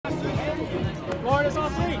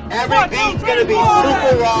Every beat's gonna be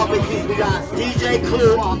super raw because we got DJ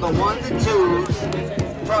Clue on the 1s and 2s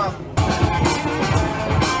from.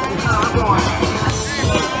 I'm going.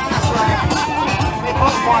 That's right. They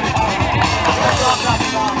both want it. That's all I'm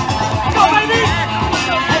talking about. Go, baby!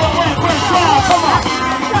 First round, come on.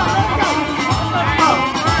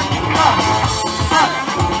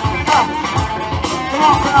 Come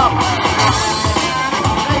on, come on.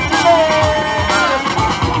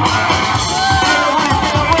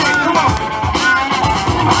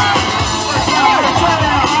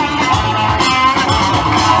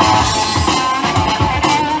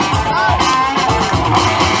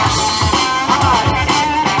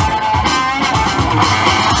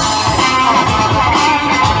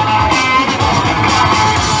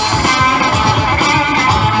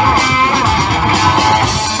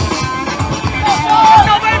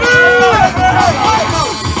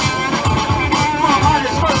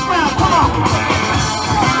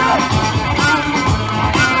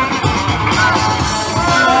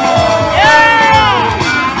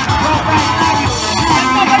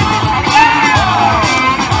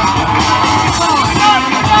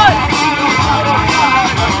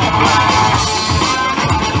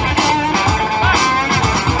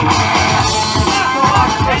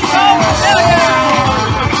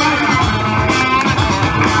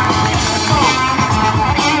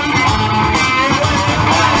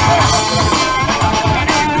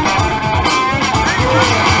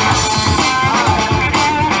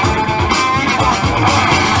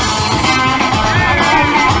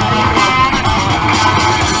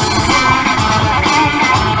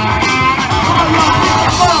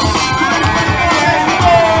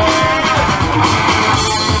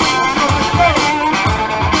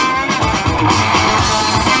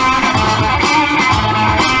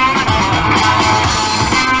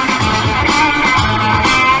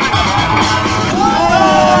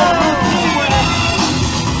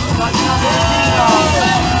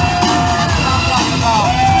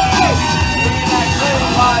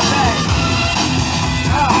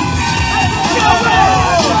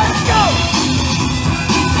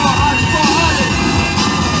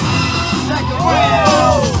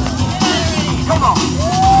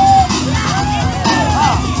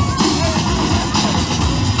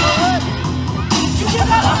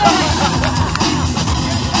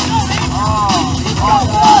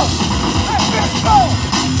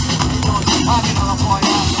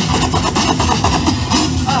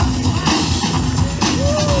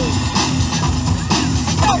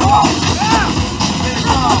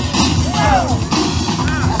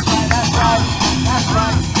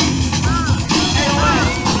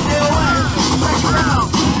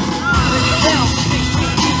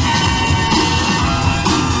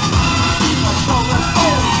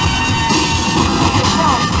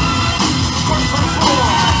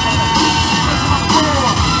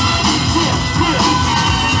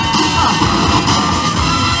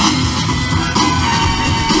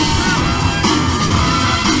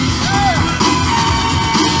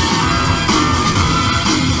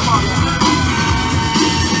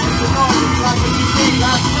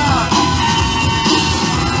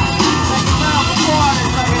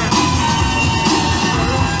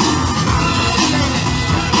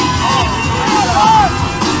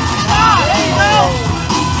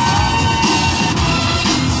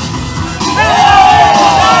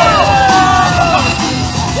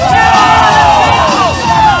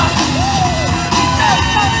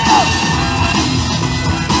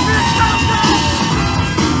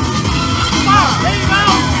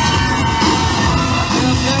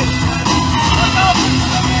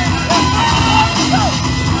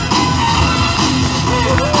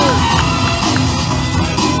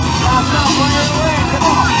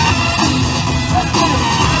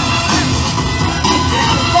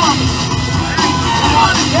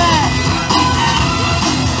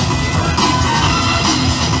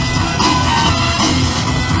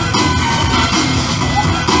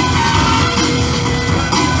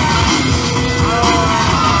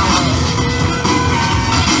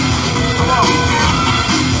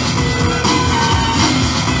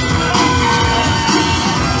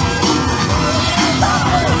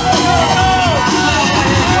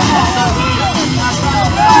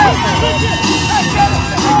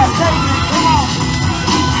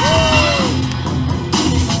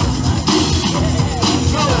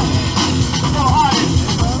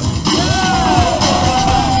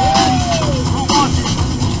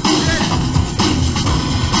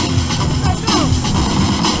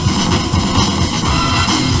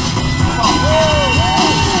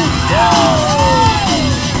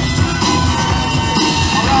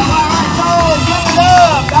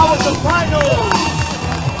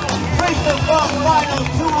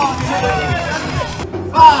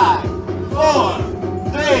 5, 4,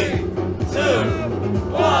 3, 2,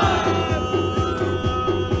 1.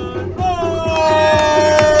 Oh,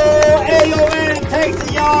 AON takes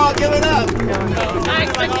it, y'all. Give it up.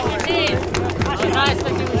 Nice 50-15. Nice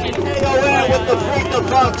 50-15. AON with the Free the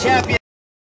Ball champion.